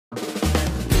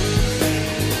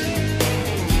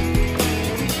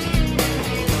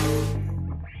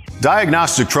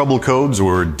Diagnostic Trouble Codes,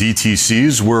 or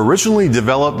DTCs, were originally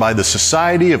developed by the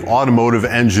Society of Automotive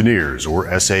Engineers,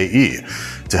 or SAE,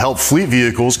 to help fleet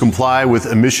vehicles comply with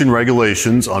emission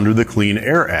regulations under the Clean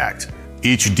Air Act.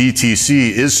 Each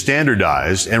DTC is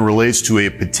standardized and relates to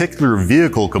a particular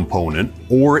vehicle component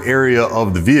or area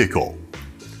of the vehicle.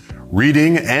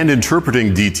 Reading and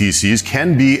interpreting DTCs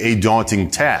can be a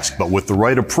daunting task, but with the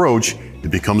right approach,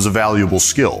 it becomes a valuable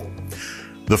skill.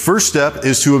 The first step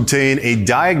is to obtain a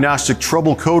diagnostic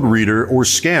trouble code reader or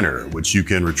scanner, which you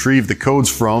can retrieve the codes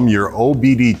from your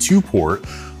OBD2 port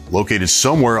located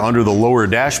somewhere under the lower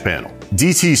dash panel.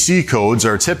 DTC codes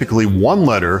are typically one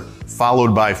letter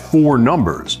followed by 4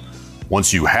 numbers.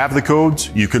 Once you have the codes,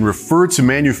 you can refer to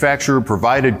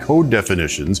manufacturer-provided code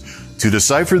definitions to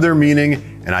decipher their meaning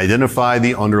and identify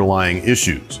the underlying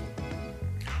issues.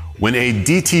 When a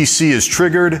DTC is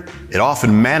triggered, it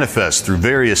often manifests through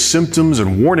various symptoms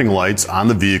and warning lights on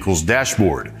the vehicle's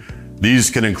dashboard.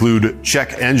 These can include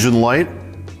check engine light,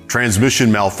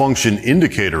 transmission malfunction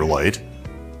indicator light,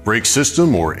 brake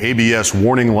system or ABS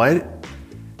warning light,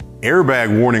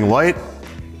 airbag warning light,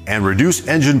 and reduced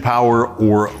engine power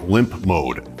or limp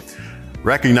mode.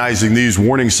 Recognizing these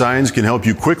warning signs can help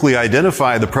you quickly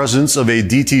identify the presence of a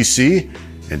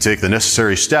DTC and take the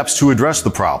necessary steps to address the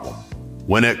problem.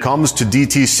 When it comes to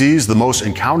DTCs, the most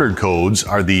encountered codes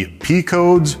are the P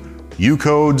codes, U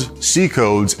codes, C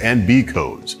codes, and B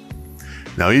codes.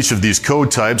 Now, each of these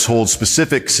code types holds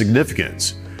specific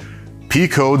significance. P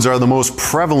codes are the most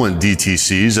prevalent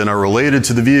DTCs and are related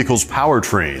to the vehicle's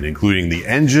powertrain, including the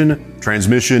engine,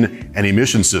 transmission, and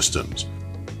emission systems.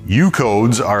 U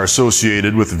codes are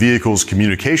associated with the vehicle's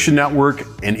communication network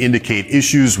and indicate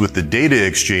issues with the data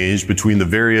exchange between the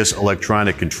various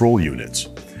electronic control units.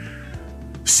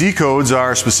 C codes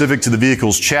are specific to the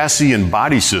vehicle's chassis and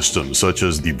body systems, such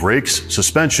as the brakes,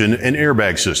 suspension, and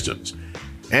airbag systems.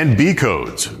 And B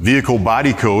codes, vehicle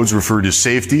body codes, refer to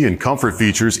safety and comfort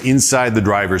features inside the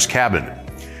driver's cabin.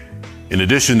 In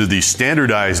addition to these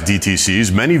standardized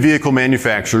DTCs, many vehicle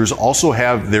manufacturers also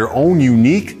have their own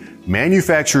unique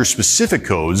manufacturer-specific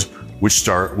codes, which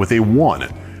start with a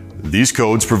 1. These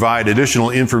codes provide additional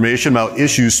information about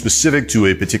issues specific to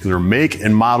a particular make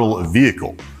and model of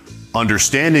vehicle.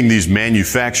 Understanding these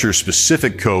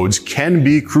manufacturer-specific codes can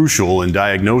be crucial in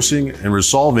diagnosing and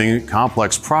resolving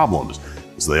complex problems,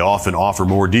 as they often offer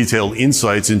more detailed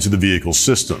insights into the vehicle's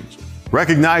systems.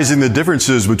 Recognizing the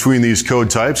differences between these code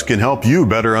types can help you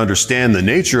better understand the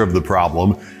nature of the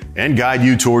problem and guide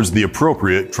you towards the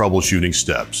appropriate troubleshooting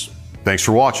steps. Thanks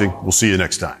for watching. We'll see you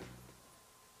next time.